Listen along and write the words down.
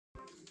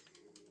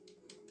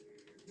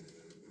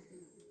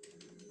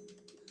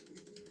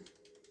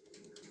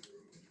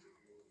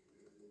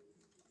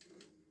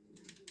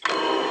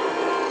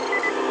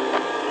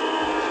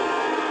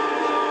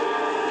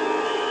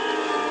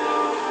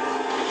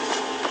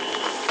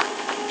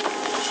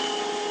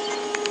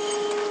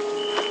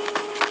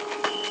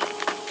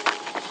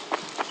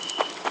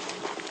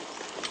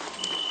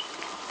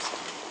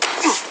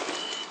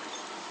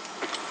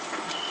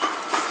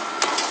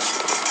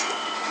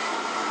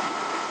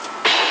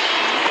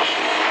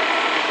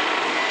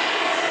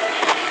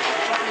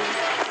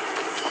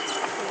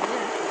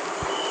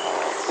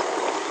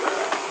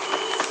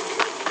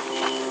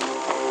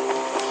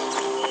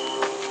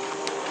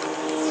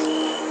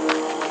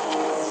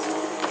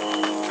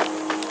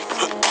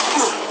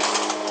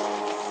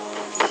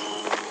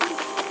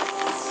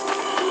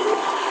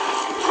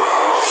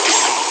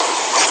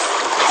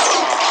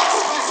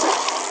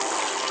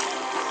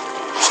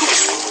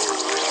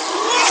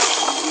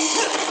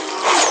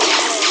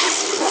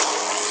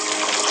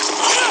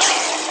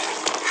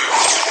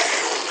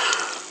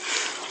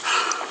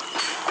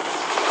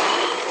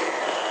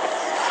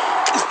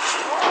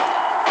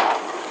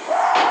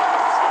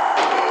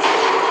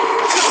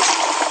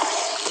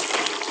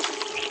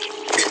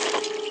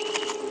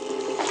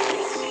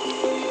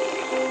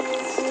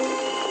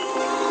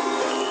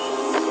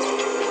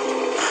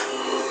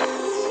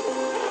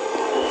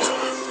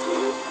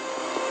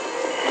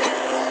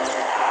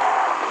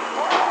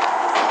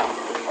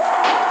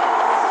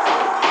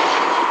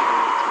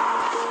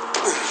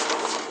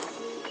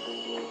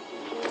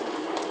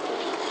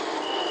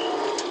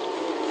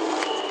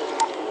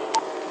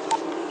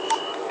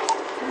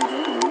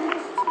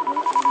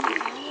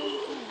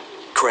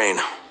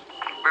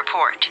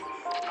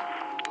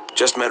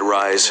just met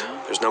Rise.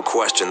 There's no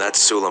question that's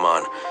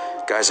Suleiman.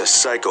 Guy's a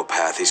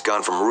psychopath. He's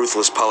gone from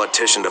ruthless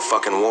politician to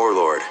fucking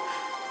warlord.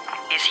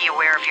 Is he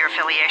aware of your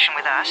affiliation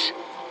with us?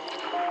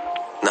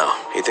 No,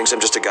 he thinks I'm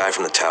just a guy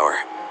from the tower.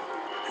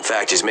 In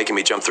fact, he's making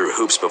me jump through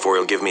hoops before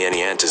he'll give me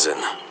any antizin.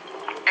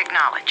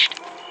 Acknowledged.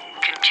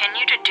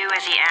 Continue to do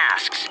as he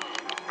asks.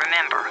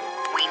 Remember,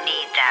 we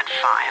need that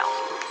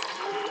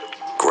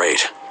file.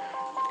 Great.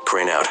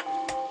 Crane out.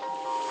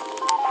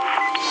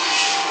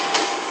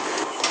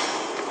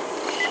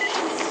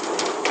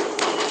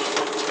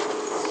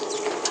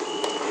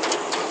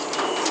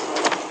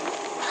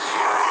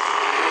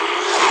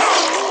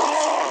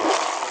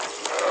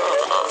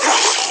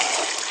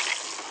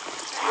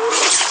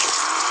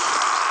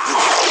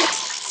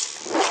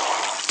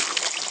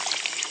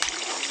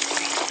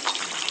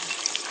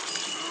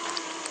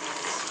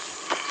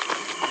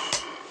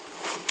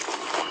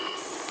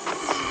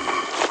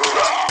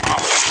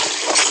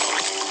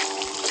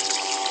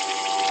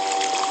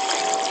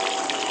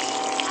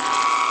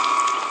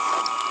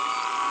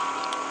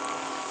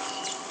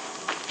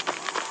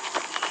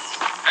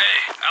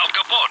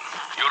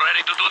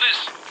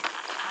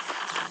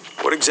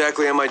 What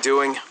exactly am I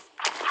doing?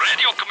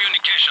 Radio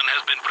communication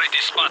has been pretty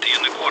spotty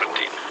in the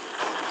quarantine.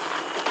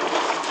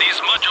 These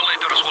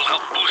modulators will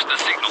help boost the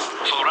signal,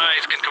 so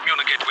Rise can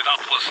communicate with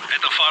outposts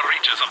at the far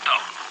reaches of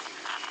town.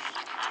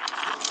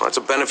 Well, that's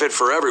a benefit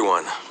for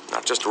everyone,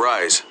 not just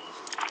Rise.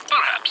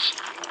 Perhaps.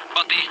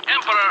 But the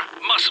Emperor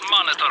must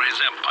monitor his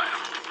empire.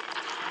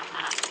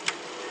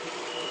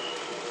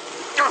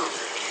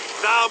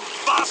 Thou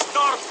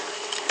bastard!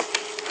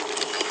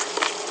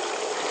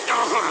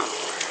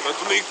 Let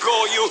me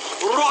go, you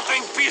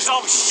rotting piece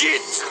of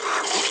shit!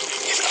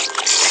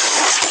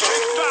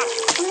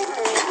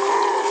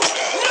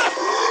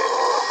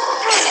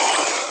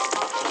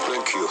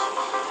 Thank you.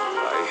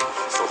 I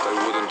thought I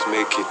wouldn't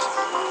make it.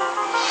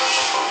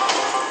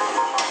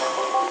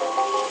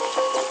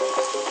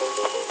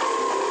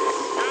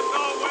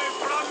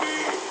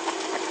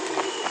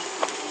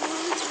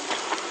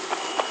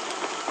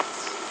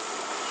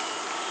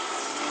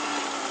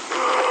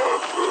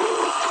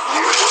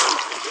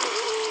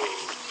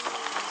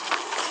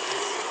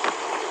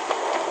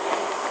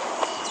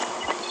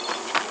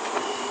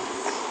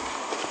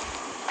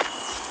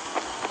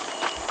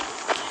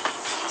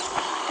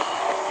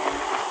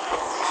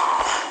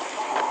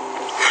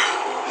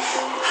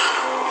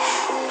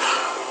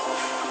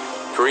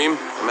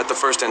 I'm at the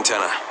first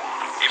antenna.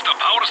 If the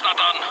power's not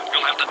on,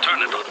 you'll have to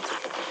turn it on.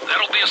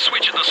 There'll be a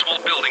switch in the small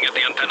building at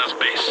the antenna's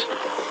base.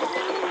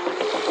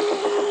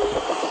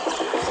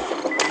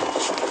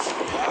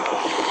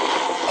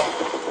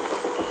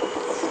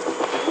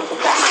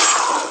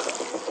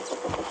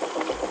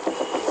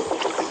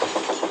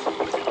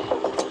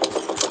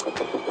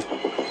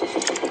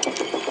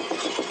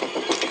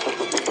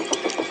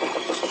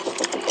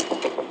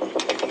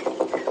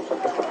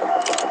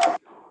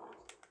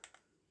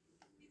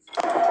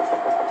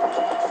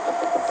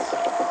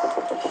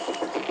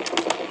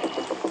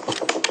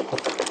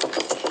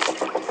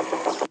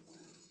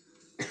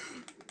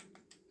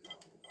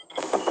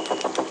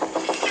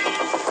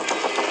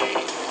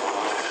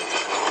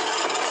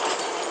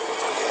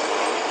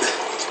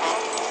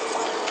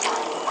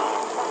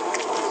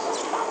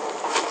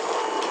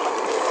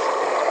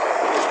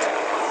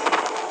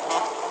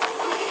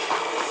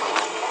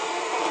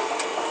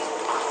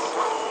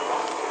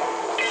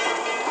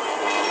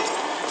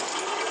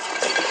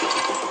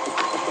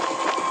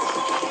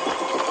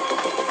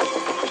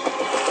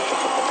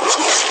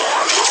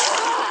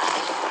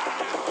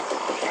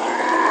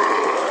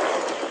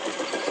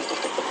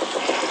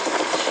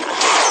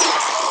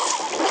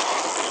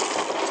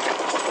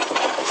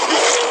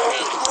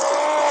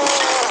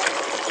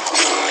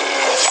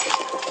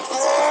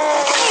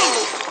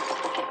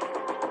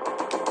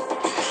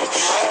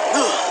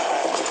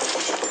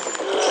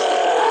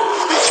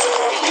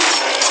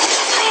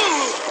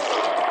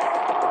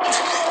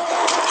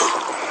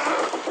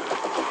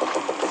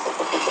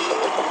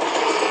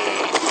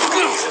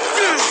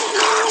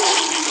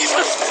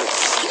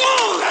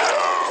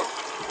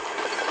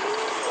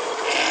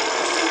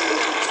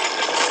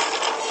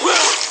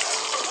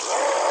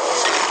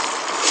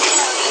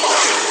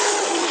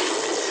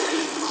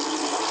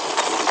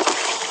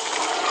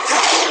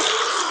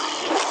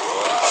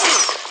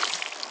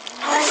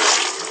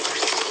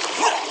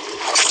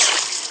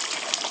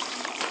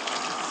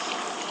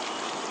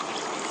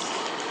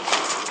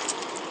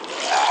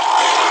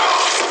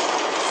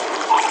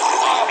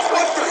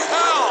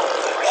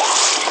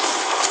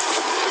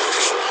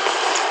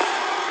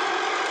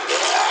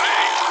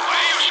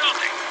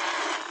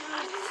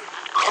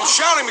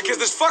 Because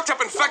this fucked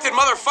up infected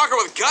motherfucker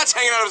with guts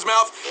hanging out of his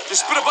mouth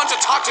just spit a bunch of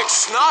toxic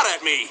snot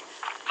at me.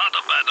 Not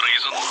a bad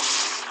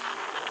reason.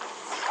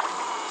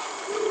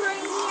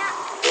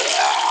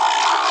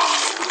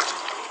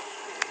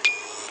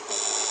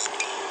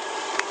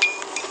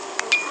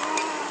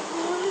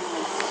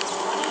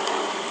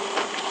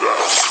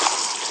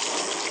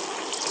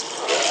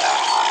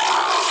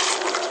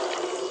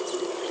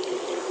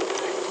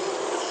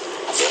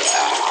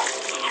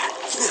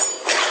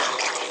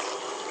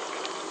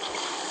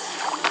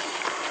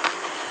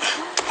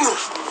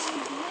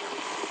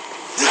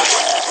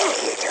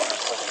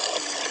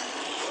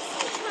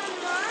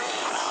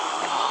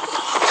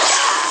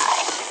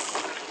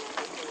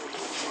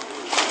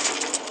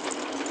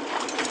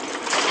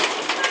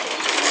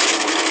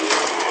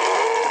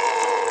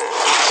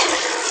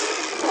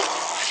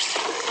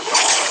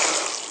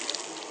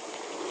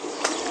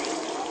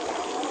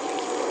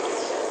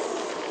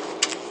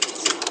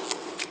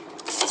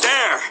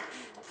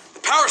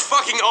 Power's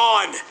fucking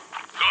on!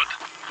 Good.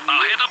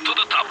 Now head up to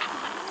the top.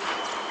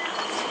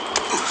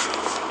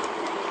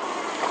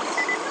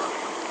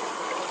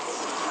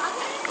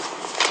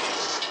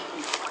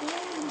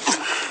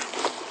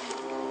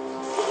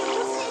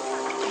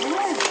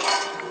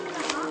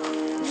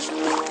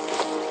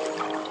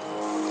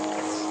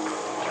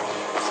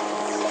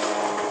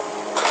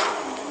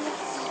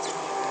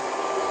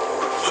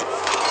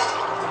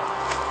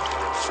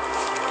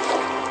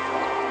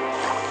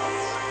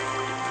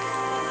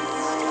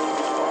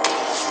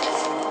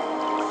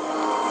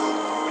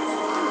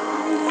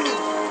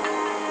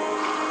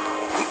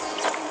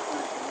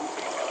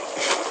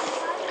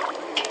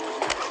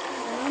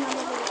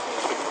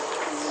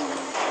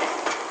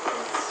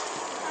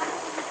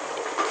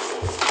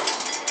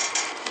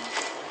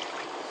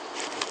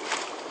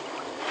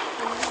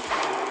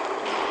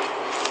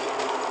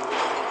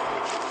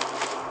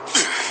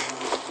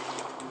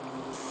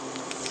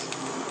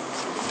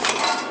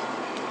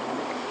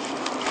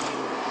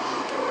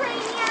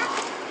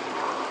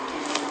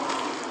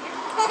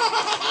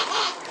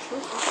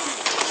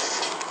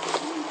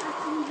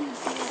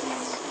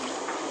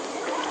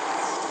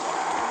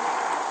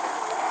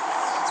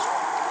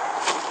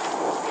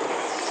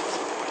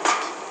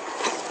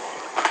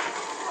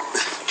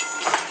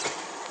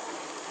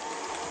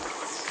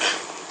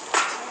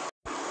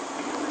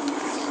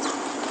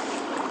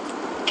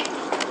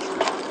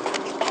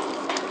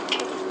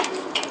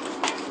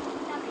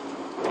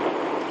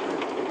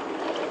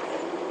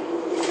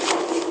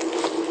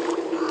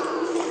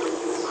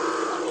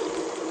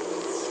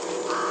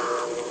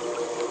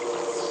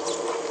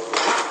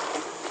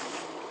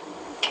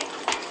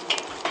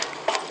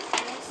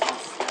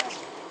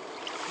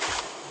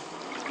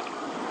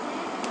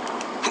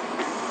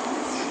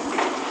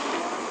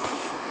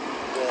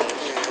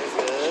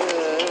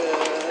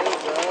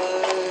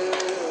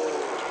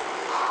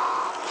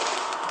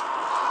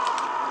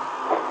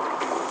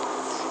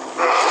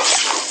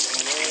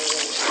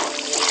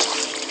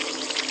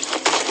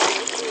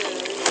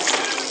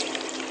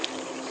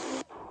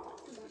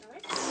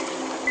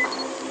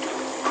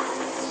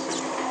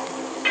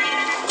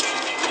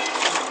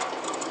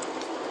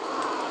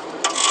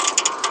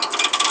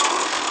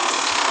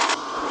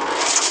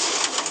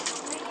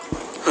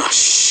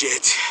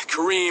 Shit.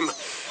 Kareem,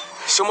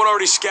 someone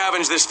already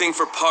scavenged this thing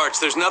for parts.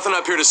 There's nothing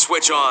up here to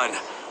switch on.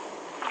 Fuck,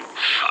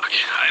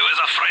 I was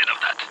afraid of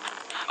that.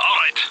 All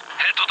right,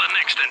 head to the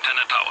next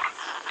antenna tower.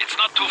 It's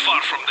not too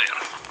far from there.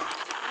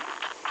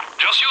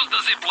 Just use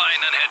the zip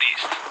line and head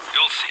east.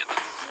 You'll see it.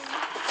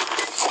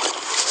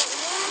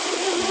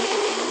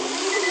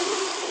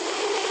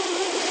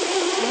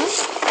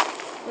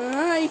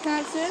 You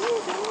can't see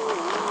anything.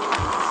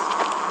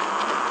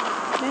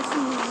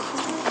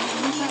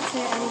 You can't see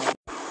anything.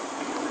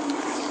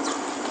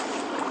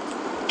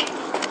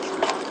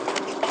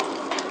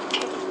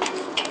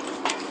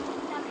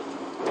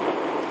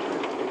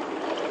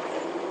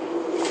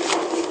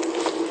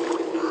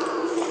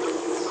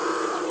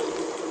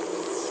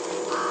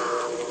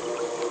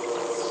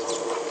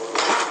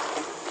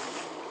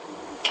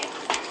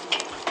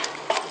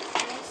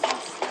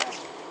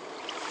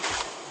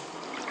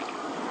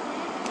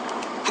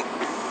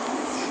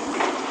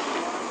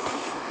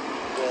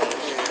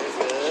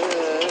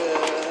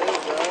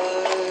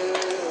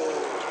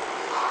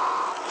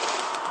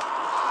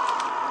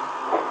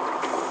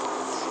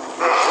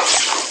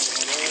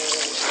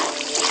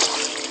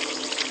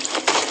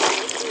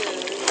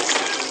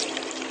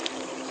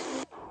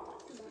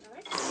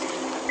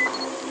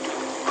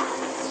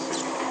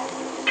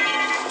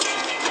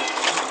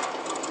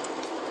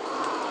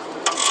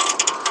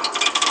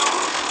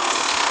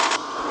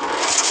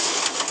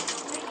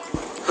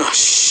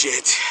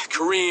 Shit.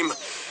 Kareem,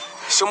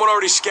 someone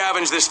already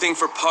scavenged this thing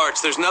for parts.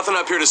 There's nothing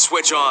up here to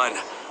switch on.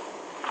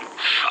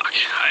 Fuck,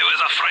 I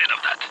was afraid of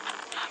that.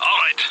 All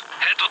right,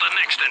 head to the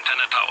next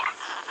antenna tower.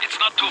 It's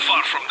not too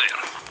far from there.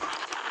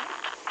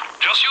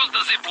 Just use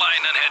the zip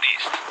line and head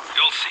east.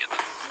 You'll see it.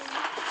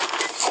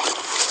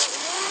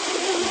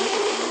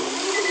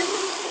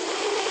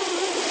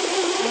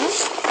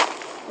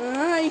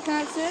 You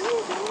can't see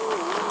anything.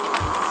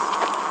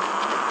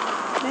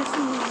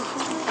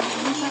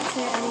 You can't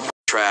see anything.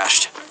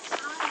 Trashed.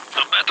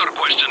 The better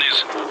question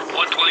is,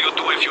 what will you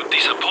do if you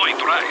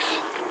disappoint Rice?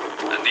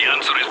 And the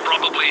answer is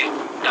probably,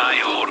 die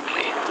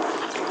horribly.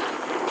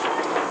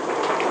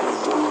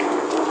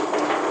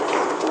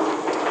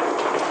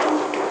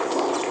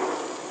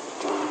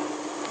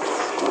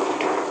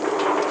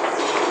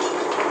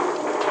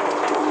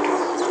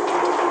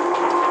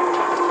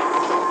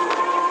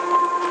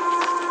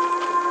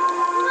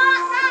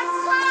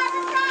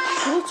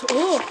 Shut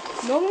up.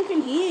 No one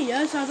can hear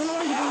you, so I don't know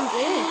what you're doing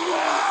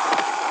there.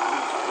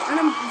 And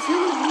I'm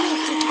filming the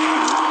video.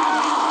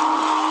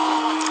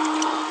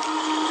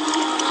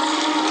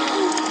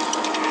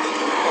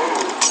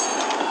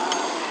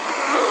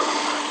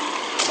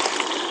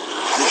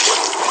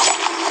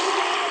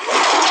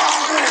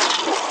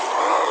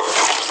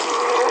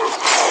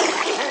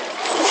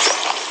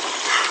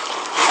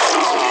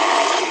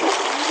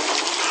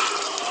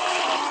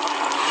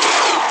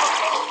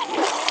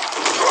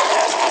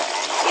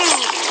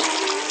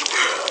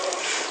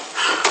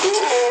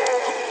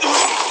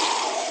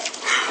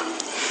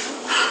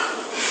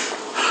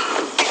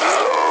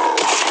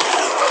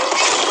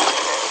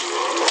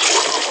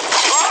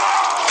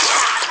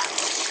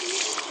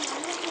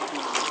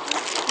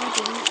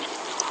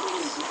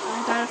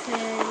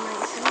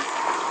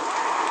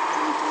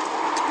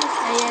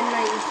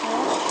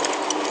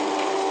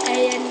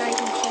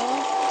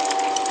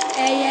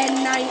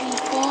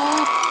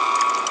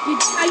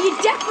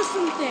 check for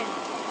something.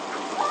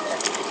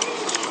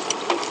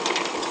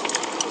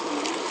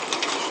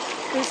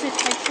 There's a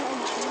headshot on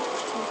the front.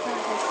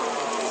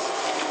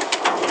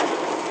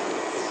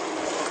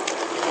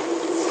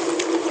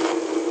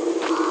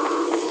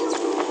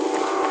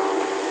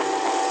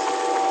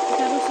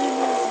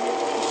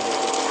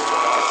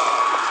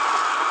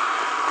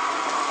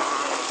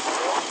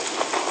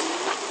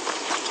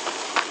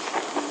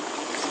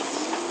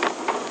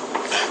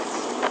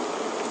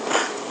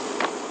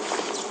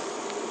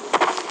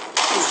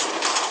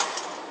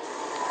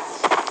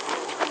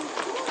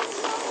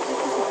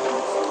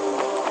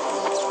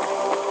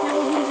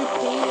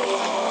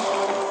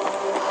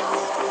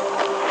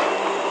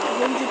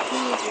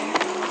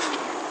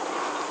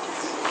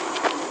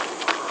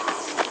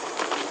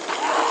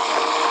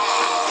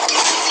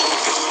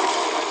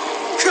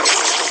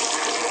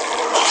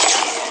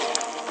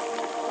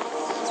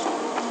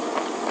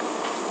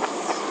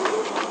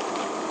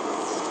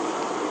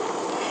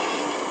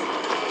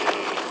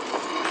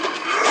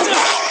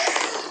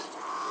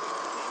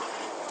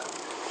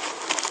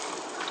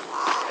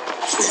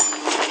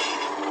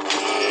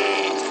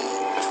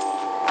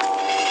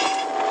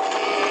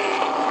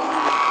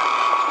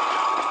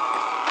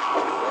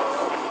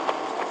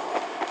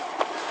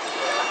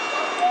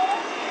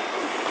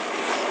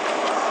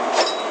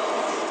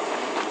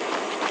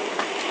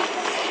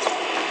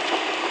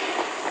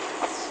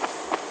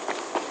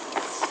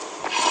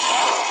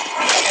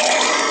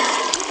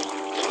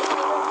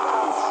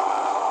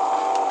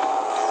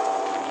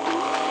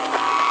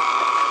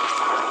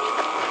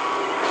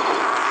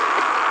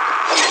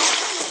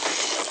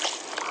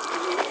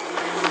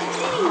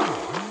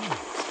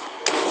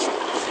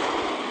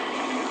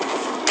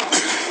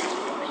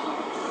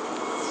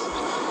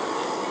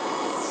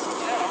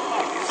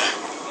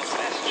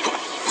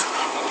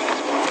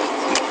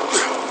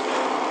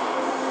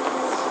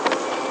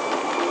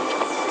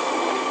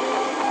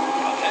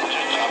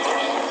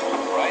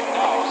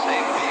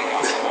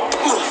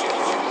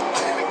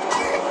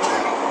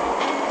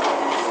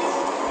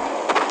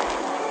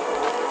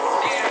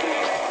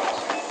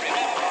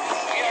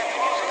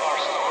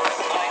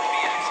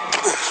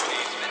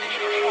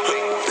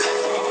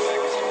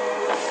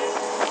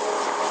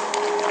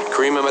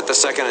 Cream him at the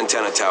second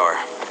antenna tower.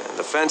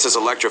 The fence is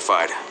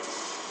electrified.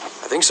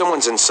 I think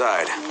someone's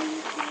inside.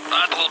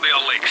 That will be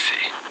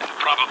Alexei, and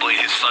probably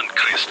his son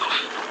Christoph.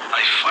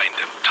 I find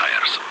them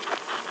tiresome.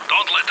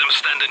 Don't let them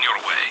stand in your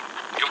way.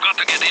 You've got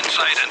to get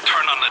inside and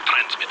turn on the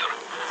transmitter.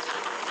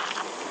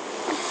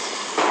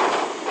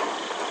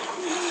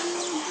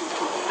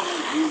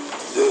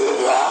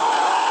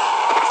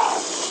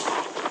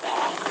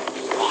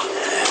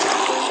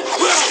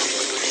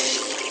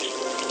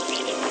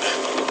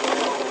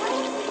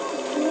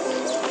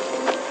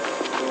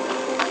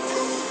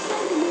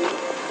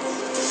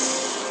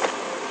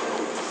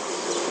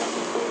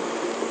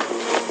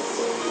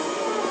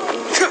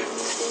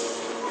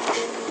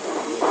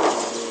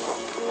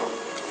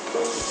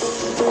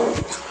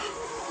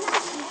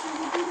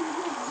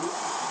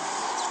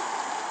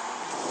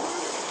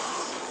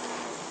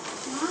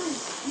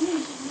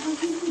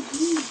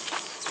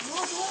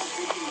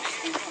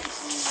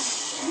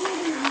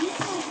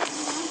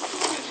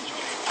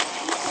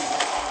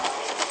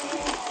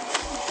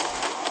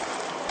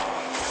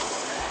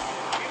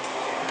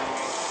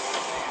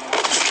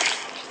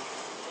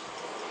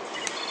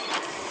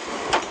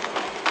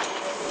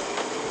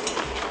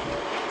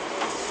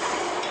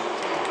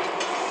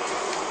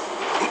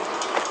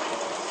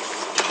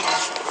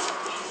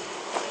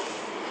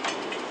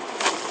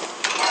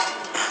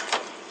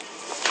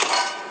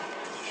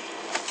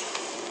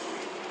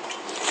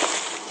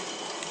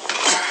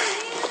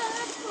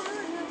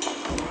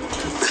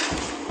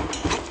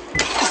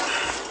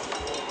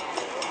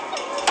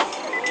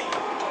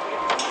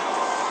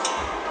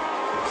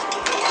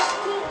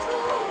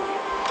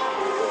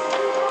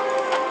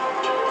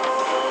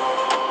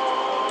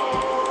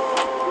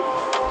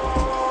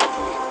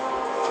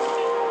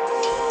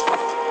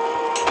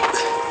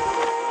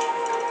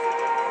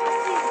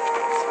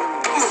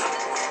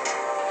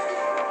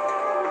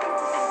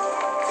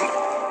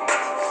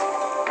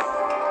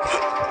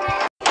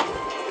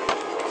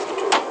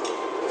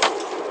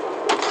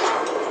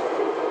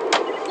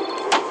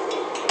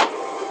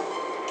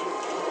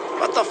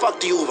 What the fuck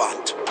do you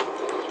want?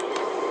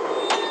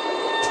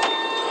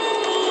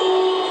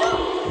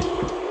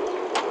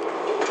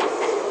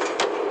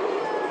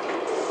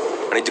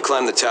 I need to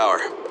climb the tower.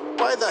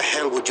 Why the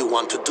hell would you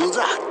want to do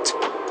that?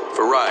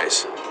 For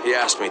Rise. He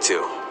asked me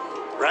to.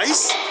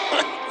 Rice?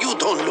 You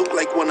don't look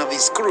like one of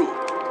his crew.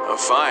 Oh,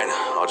 fine.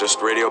 I'll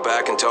just radio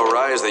back and tell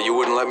Rise that you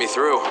wouldn't let me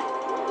through.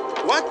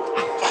 What?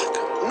 Fuck.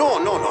 No,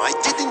 I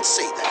didn't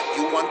say that.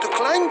 You want to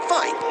climb?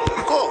 Fine.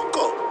 Go.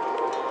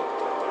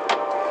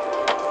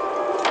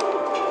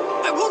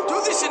 I won't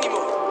do this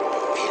anymore.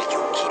 Will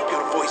you keep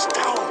your voice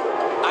down?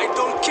 I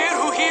don't care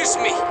who hears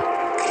me.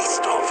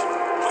 Christoph,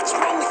 what's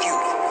wrong with you?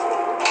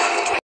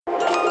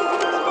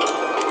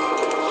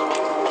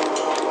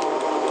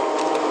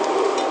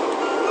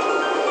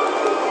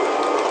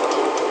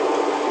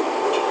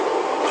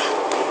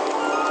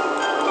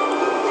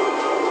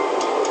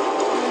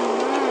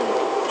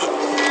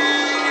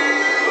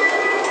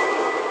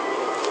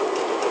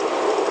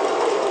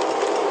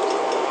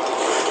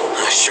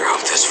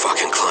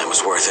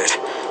 worth it.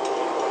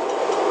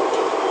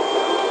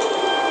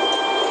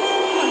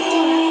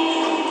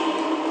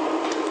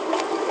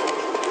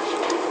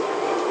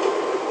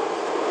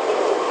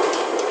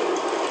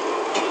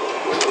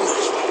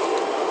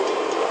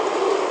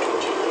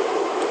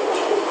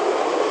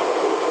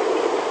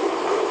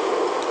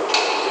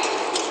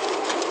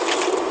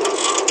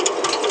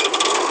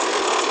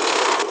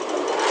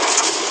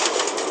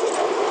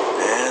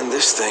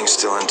 This thing's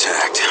still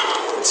intact.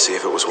 Let's see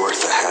if it was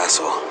worth the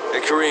hassle.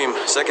 Hey, Kareem,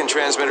 second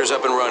transmitter's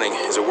up and running.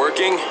 Is it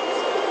working?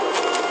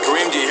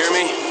 Kareem, do you hear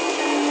me?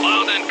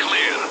 Loud and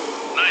clear.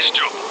 Nice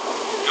job.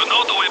 You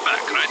know the way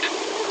back, right?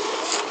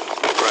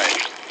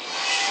 Right.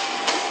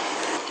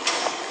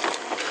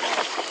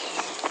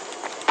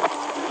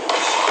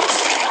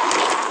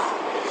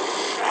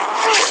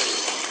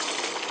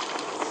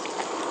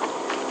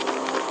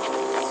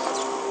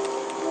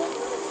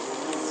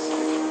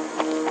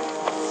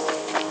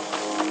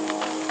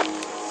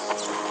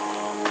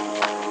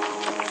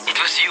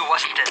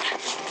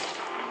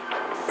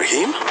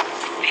 Raheem?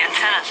 The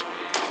antennas.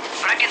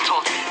 Brecken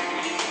told me.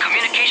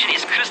 Communication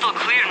is crystal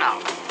clear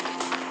now.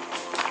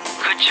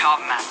 Good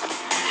job, man.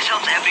 This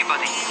helps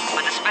everybody,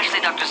 but especially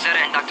Dr. Zeta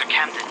and Dr.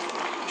 Camden.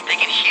 They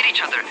can hear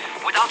each other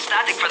without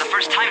static for the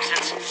first time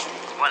since,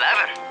 well,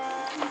 ever.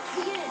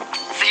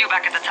 See you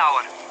back at the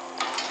tower.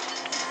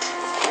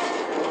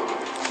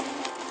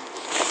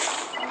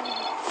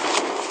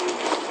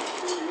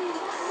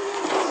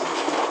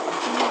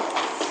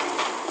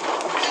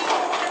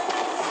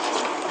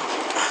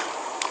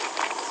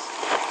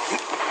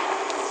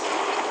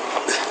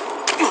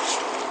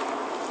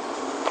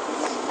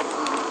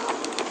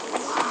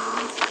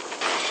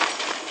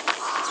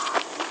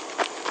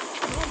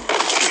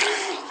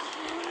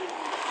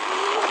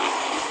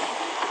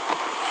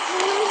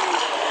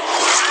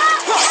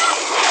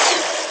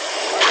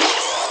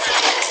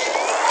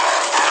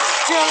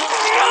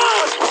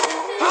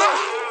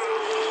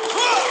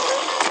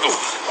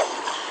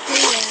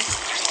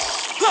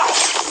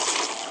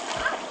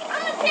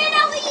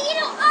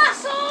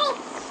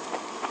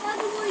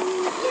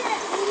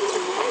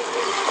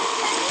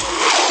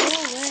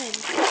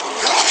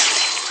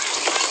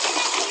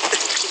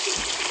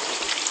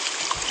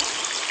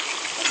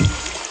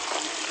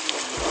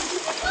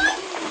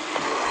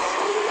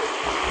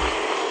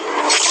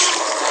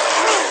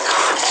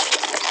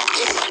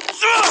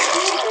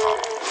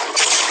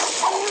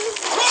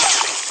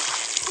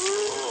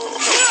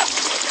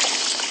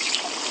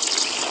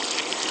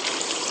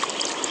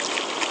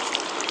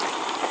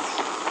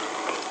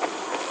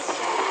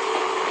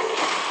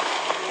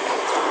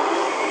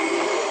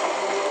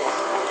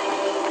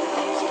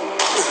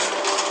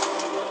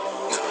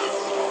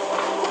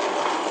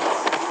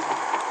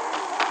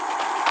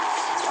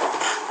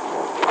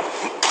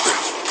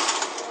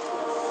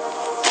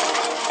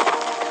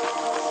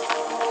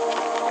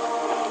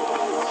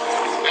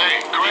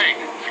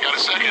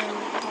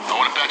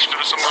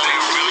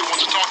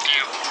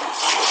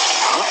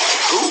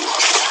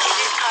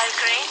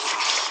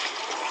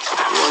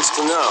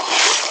 To know.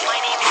 My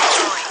name is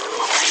Joy.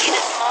 We lead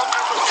a small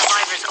group of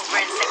survivors over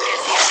in Sector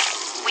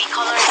 0. We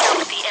call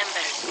ourselves the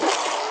Embers.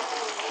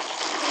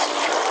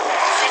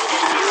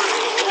 Sector 0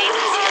 is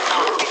completely sealed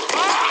off.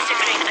 Mr.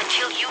 Crane,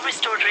 until you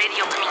restored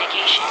radio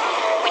communication,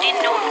 we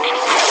didn't know if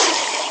anyone else in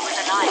the city was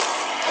alive.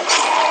 I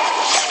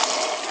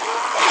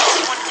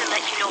just wanted to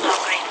let you know how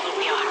grateful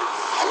we are.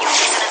 You've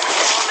given us a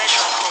small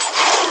measure of hope.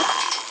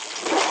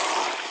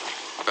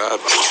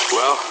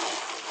 Well,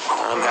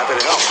 I'm happy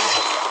to help.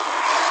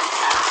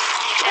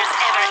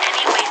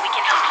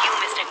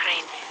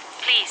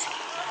 Please,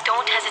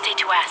 don't hesitate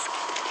to ask.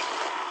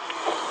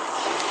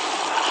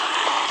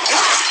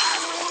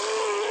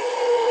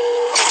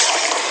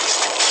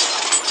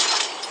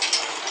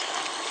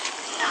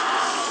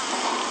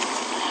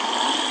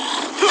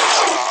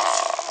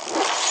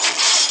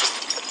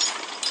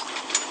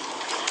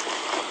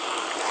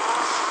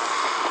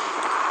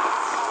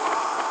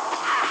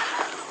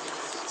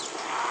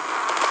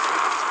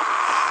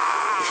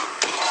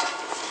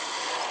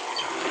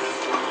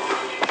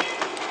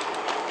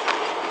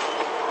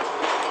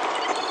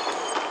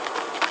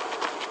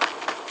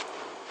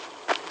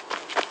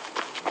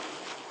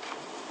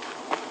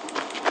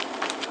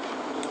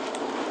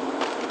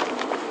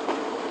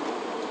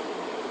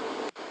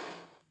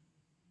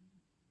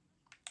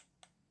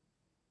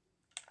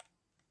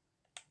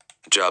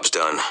 Job's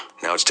done.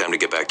 Now it's time to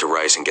get back to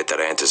Rice and get that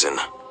antizin.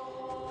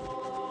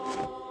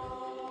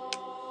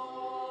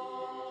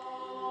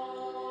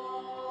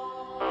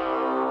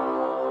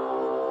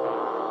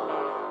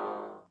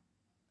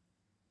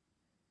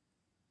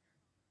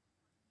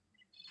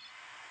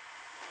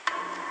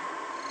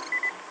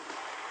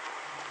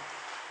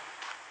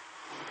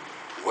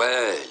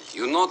 Well,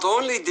 you not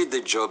only did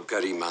the job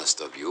Karim asked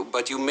of you,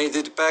 but you made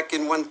it back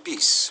in one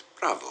piece.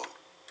 Bravo.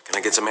 Can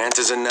I get some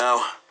antizin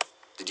now?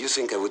 Did you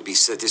think I would be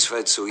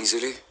satisfied so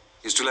easily?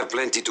 You still have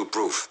plenty to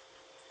prove.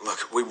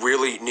 Look, we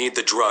really need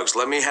the drugs.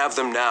 Let me have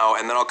them now,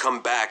 and then I'll come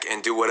back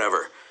and do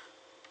whatever.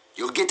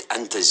 You'll get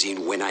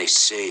antizin when I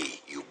say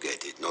you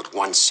get it, not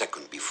 1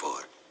 second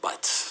before.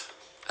 But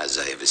As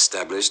I have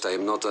established, I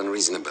am not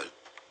unreasonable.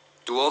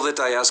 Do all that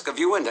I ask of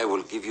you, and I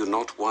will give you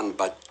not one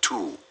but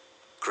 2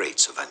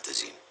 crates of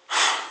antizin.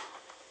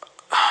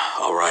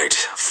 All right,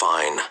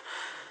 fine.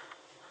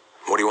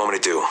 What do you want me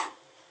to do?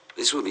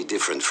 This will be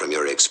different from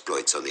your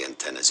exploits on the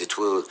antennas. It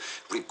will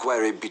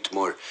require a bit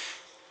more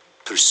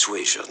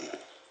persuasion.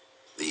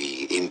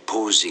 The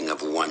imposing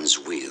of one's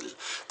will,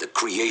 the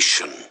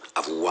creation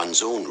of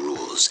one's own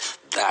rules.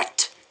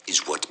 That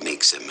is what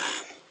makes a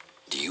man.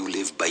 Do you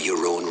live by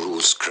your own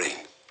rules,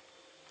 Crane?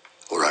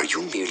 Or are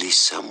you merely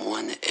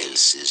someone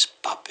else's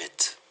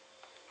puppet?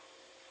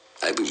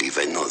 I believe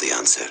I know the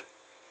answer.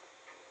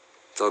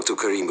 Talk to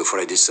Karim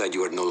before I decide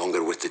you are no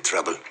longer worth the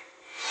trouble.